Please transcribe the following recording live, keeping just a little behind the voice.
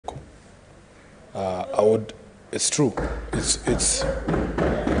It's true.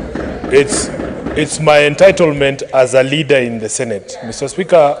 It's my entitlement as a leader in the Senate, Mr.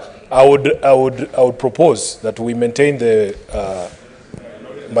 Speaker. I would propose that we maintain the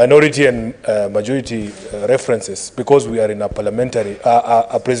minority and majority references, because we are in a parliamentary,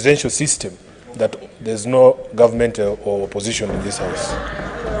 a presidential system, that there's no government or opposition in this house.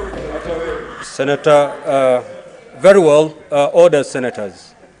 Senator, very well, order,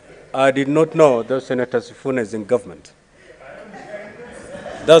 senators. I did not know that Senator Sifuna is in government.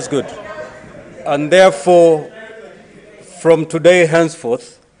 That's good. And therefore, from today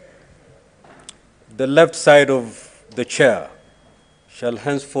henceforth, the left side of the chair shall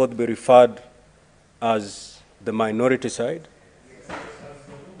henceforth be referred as the minority side,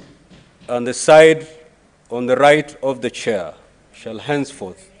 and the side on the right of the chair shall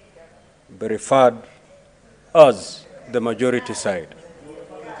henceforth be referred as the majority side.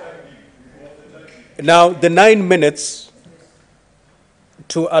 Now, the 9 minutes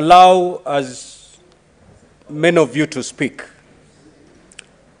to allow as many of you to speak,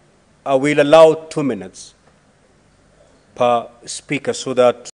 I will allow 2 minutes per speaker so that